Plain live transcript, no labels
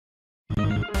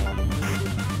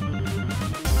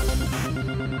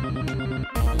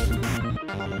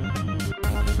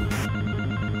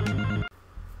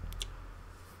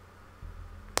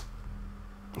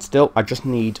Still, I just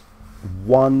need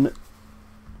 1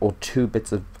 or 2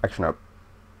 bits of... Actually, no.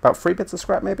 About 3 bits of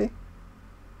scrap, maybe?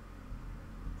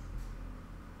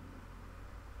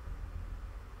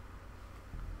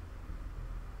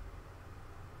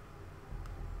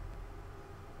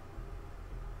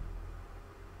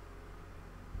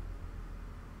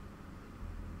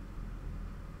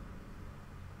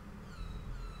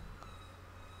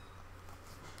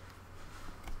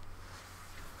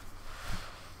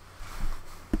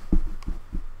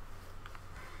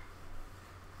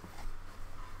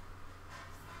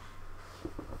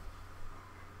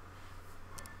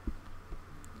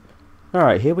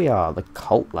 Alright, here we are, the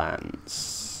Cult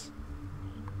Lands.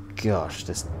 Gosh,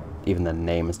 even the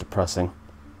name is depressing.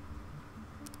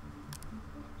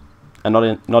 And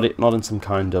not in some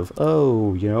kind of,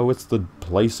 oh, you know, it's the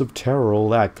place of terror, all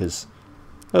that, because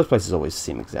those places always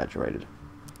seem exaggerated.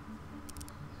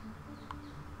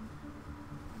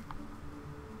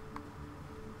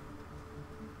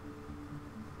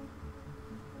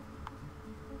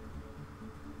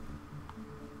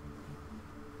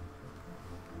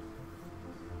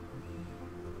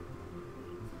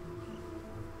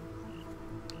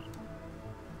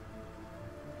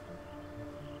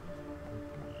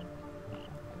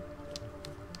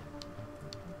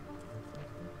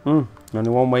 Only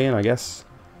one way in, I guess.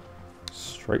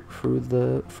 Straight through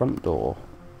the front door.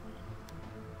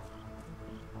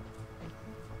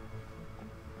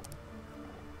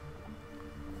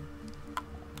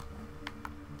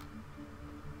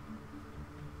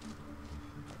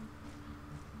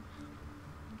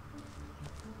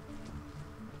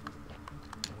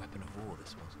 A weapon of war,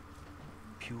 this was.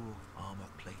 Pure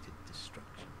armor-plated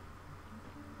destruction.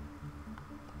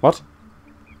 What?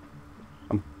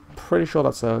 Pretty sure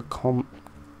that's a Ugh.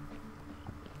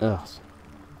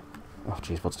 Oh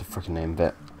jeez, what's the freaking name of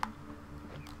it?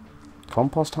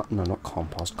 Compost? No, not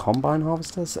compost. Combine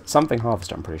harvester? Something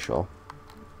harvester, I'm pretty sure.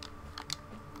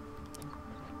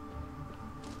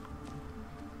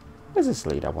 Where's this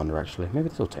lead, I wonder, actually? Maybe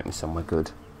this will take me somewhere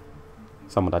good.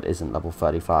 Somewhere that isn't level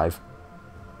 35.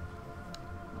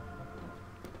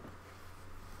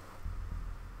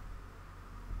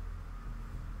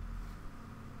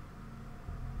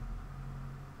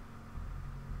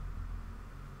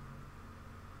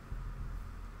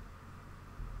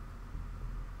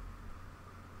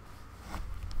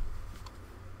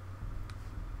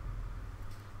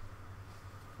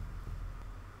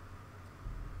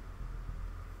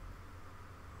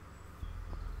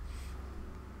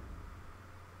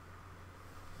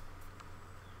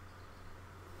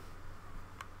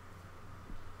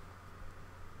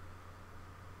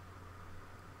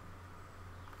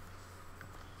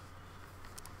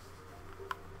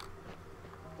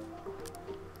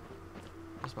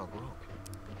 I smell grog.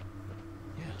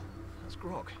 Yeah, that's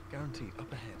grog. Guaranteed.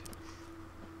 Up ahead.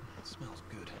 It smells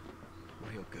good.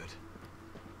 Real good.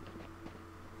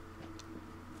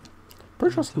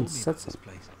 Pretty sure Someone someone told me said about this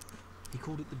something. place. He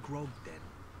called it the Grog Den.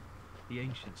 The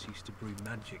ancients used to brew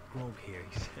magic grog here,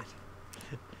 he said.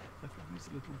 I could use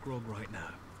a little grog right now.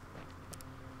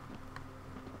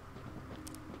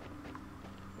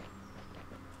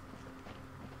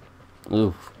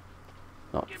 Oof.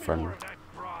 Not Give me friendly. more of that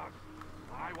grog.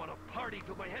 I want to party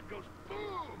till my head goes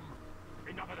boom.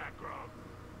 Enough of that grog.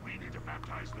 We need to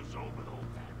baptize the zone with old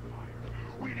fire.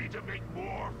 We need to make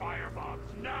more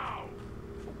firebombs now.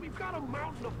 But we've got a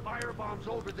mountain of firebombs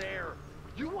over there.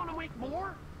 You want to make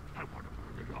more? I want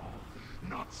to burn it all.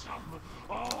 Not some.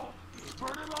 All.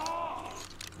 Burn it all.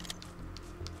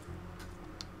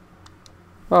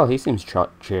 Well, he seems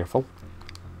cheerful.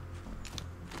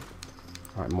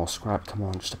 Alright, more scrap. Come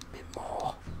on, just a bit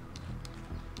more.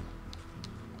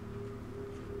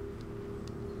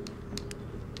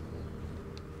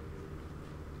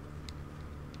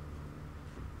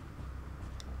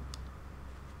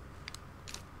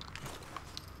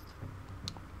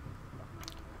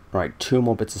 Right, 2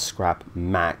 more bits of scrap,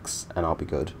 max, and I'll be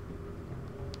good.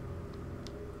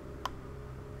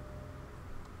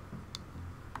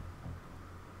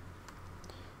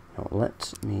 Now,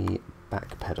 let me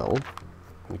backpedal.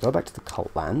 I'm going to go back to the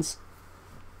Cult Lands.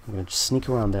 I'm going to just sneak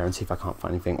around there and see if I can't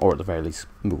find anything, or at the very least,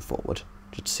 move forward,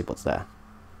 just to see what's there.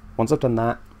 Once I've done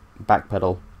that,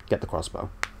 backpedal, get the crossbow.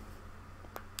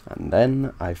 And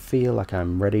then I feel like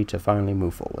I'm ready to finally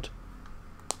move forward.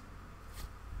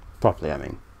 Properly, I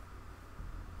mean.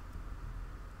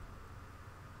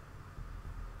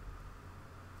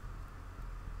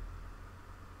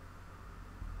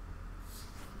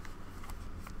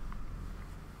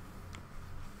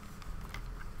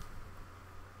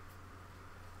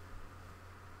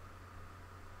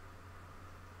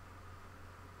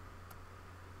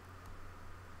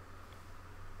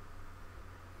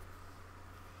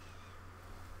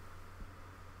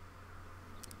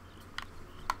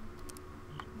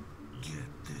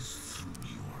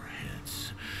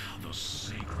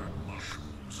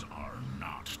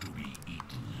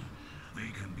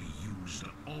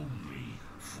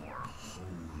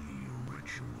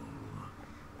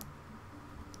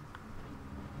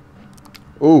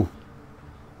 Ooh.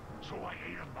 So I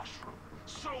ate a mushroom.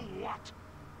 So what?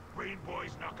 Brain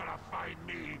Boy's not gonna find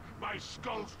me. My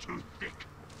skull's too thick.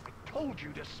 I told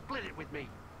you to split it with me.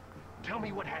 Tell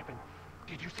me what happened.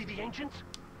 Did you see the ancients?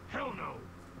 Hell no.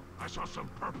 I saw some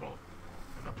purple,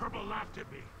 and the purple laughed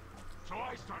at me. So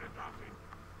I started laughing.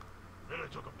 Then I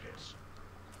took a piss.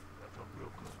 That felt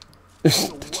real good.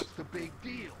 So what's the big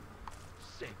deal?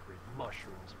 Sacred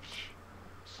mushrooms. Psh,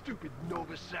 stupid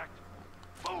Nova sect.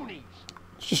 Phonies.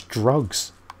 It's just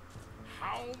drugs.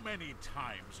 How many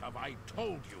times have I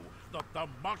told you that the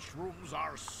mushrooms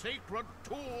are sacred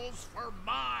tools for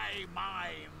my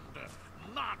mind,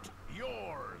 not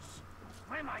yours?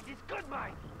 My mind is good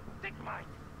mind. Thick mind.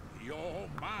 Your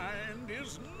mind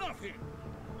is nothing.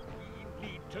 We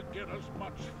need to get as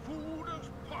much food as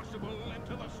possible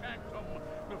into the sanctum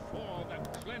before the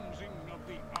cleansing of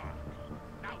the Ark.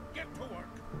 Now get to work.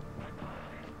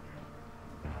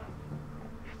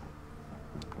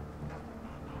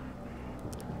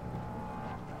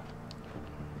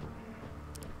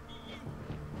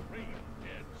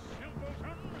 Brain-dead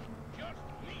simpleton, just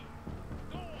leave.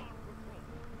 Go on patrol.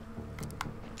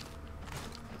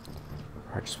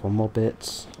 Alright, just one more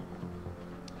bit.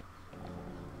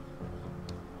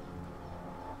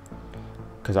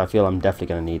 Because I feel I'm definitely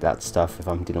going to need that stuff if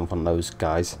I'm dealing with one of those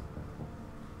guys.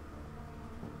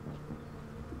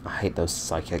 I hate those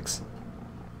psychics.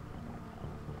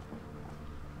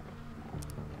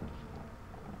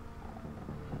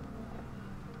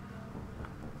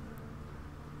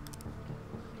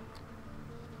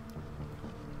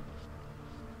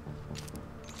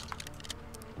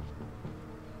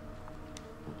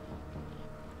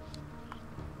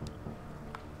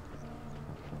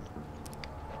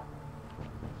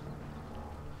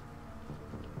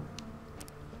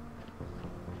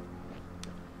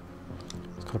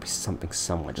 There's got to be something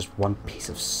somewhere, just one piece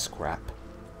of scrap.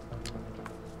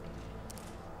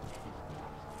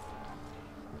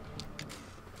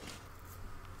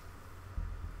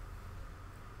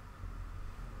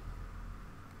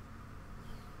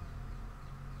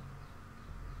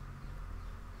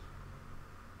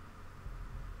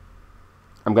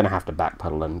 I'm going to have to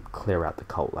backpedal and clear out the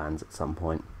cult lands at some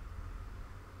point.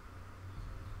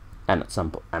 And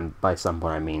by some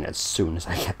point I mean as soon as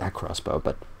I get that crossbow,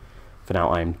 but for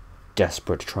now I'm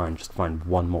desperate to try and just find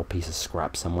one more piece of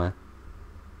scrap somewhere.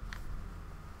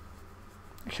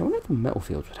 Actually, I wonder if the metal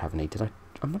fields would have any.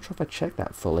 I'm not sure if I checked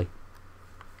that fully.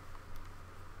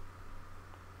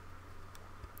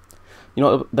 You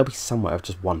know, there'll be somewhere of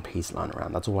just one piece lying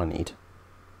around. That's all I need.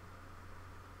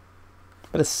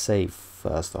 Better save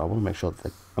first, though. I want to make sure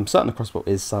that I'm certain the crossbow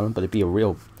is silent, but it'd be a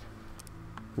real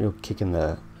kick in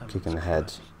the head. I can feel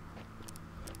it.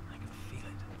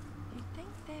 You'd think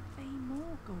there'd be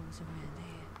more ghouls around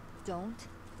here. Don't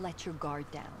let your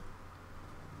guard down.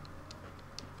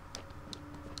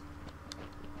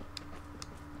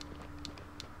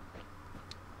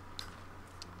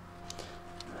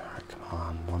 Alright, come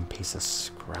on, one piece of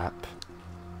scrap.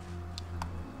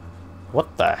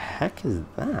 What the heck is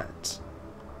that?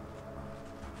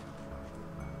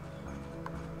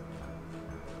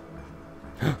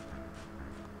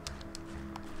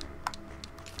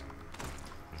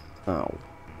 Oh.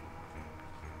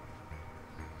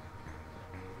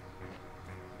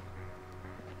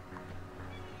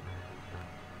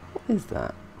 What is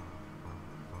that?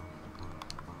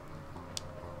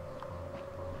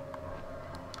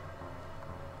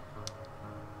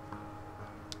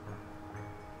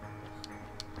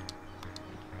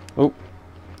 Oh.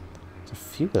 There's a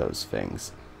few of those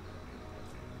things.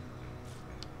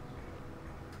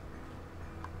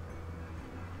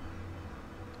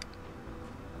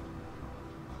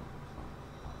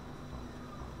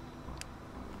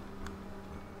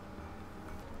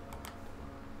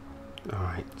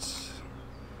 Alright.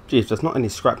 Gee, if there's not any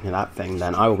scrap near that thing,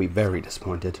 then I will be very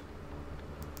disappointed.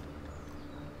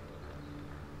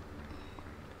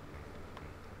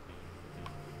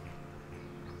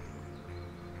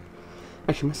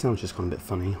 Actually, my sound's just gone a bit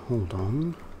funny. Hold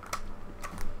on.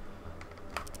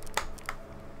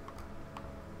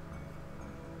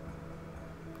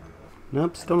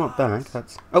 Nope, still not back.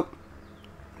 That's... Oh!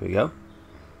 Here we go.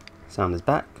 Sound is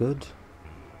back. Good.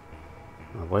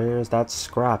 Now, where's that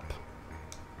scrap?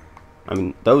 I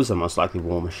mean, those are most likely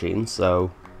war machines,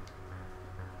 so...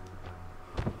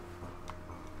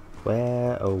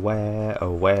 Where, oh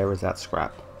where is that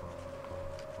scrap?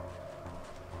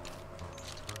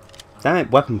 Damn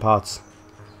it, weapon parts.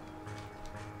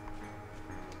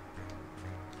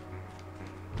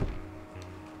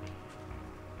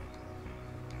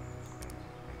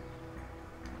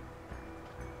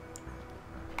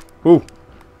 Ooh.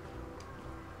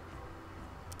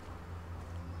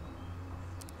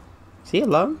 Is he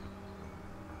alone?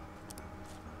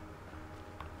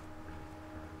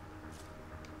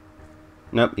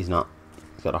 Nope, he's not.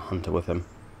 He's got a hunter with him.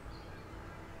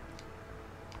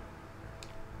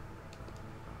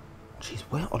 Jeez,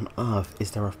 where on earth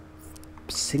is there a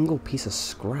single piece of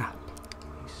scrap?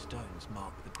 These stones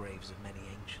mark the graves of many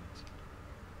ancients.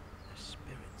 Their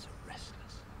spirits are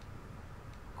restless.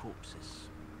 Corpses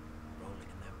rolling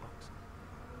in their boxes.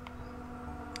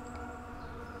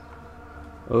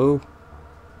 Oh.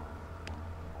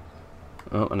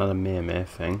 Oh, another mere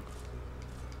thing.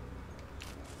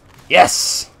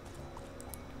 Yes!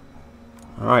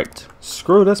 Alright,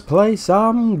 screw this place,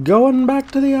 I'm going back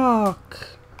to the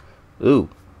Ark. Ooh,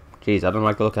 jeez, I don't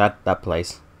like to look at that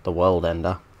place. The World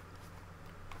Ender.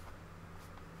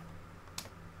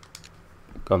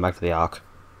 Going back to the Ark.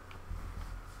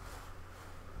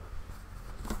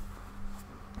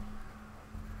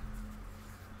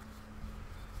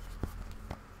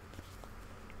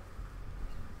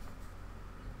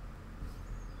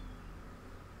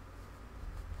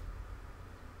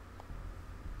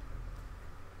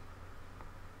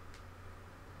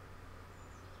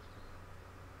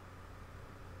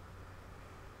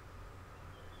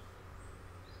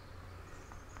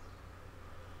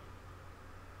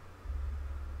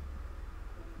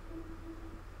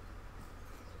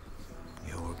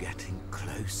 Getting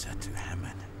closer to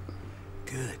Hammond.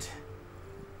 Good.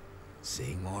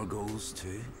 Seeing more ghouls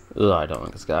too? Ugh, I don't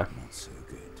like this guy. Not so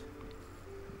good.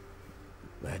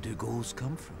 Where do ghouls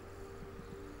come from?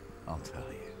 I'll tell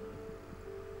you.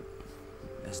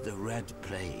 As the Red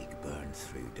Plague burned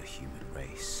through the human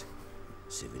race,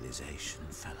 civilization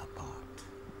fell apart.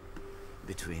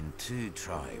 Between two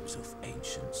tribes of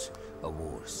ancients, a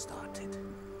war started.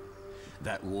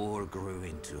 That war grew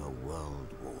into a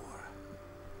world war.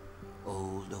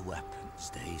 All the weapons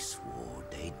they swore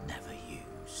they'd never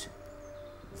use,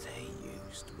 they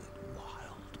used with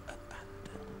wild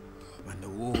abandon. When the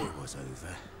war was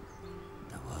over,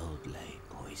 the world lay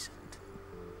poisoned.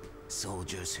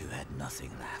 Soldiers who had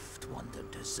nothing left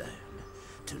wandered the zone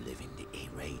to live in the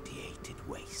irradiated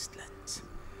wastelands.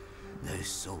 Those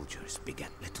soldiers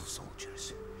begat little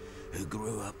soldiers, who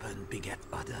grew up and begat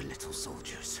other little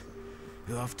soldiers,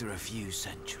 who after a few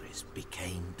centuries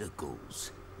became the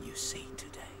ghouls you see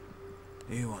today.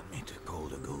 You want me to call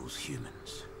the ghouls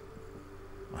humans?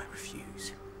 I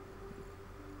refuse.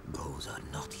 Ghouls are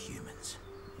not humans.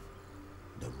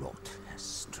 The rot has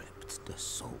stripped the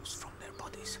souls from their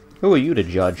bodies. Who are you to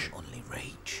judge? Only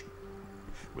rage.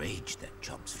 Rage that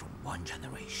jumps from one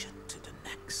generation to the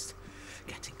next,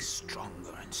 getting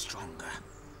stronger and stronger.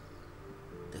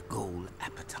 The ghoul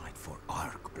appetite for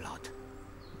Ark blood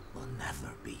will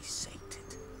never be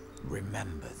sated.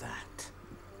 Remember that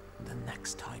the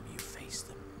next time you face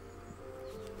them.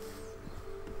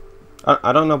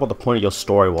 I don't know what the point of your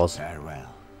story was.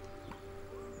 Farewell.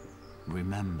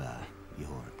 Remember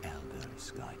your elder's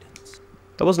guidance.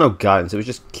 There was no guidance, it was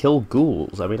just kill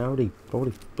ghouls. I mean, I already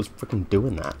was freaking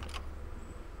doing that.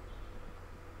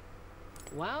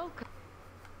 Welcome.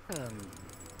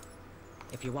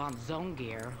 If you want zone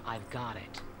gear, I've got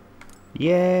it.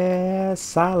 Yeah,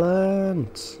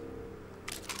 silent.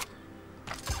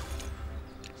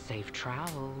 Safe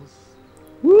travels.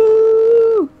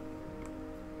 Woo!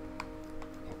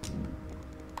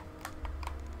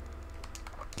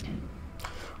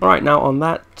 Alright, now on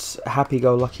that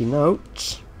happy-go-lucky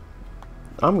note,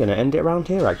 I'm going to end it around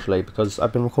here actually, because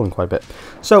I've been recording quite a bit.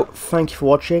 So, thank you for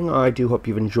watching, I do hope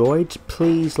you've enjoyed.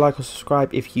 Please like or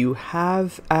subscribe if you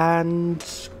have, and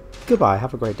goodbye,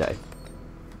 have a great day.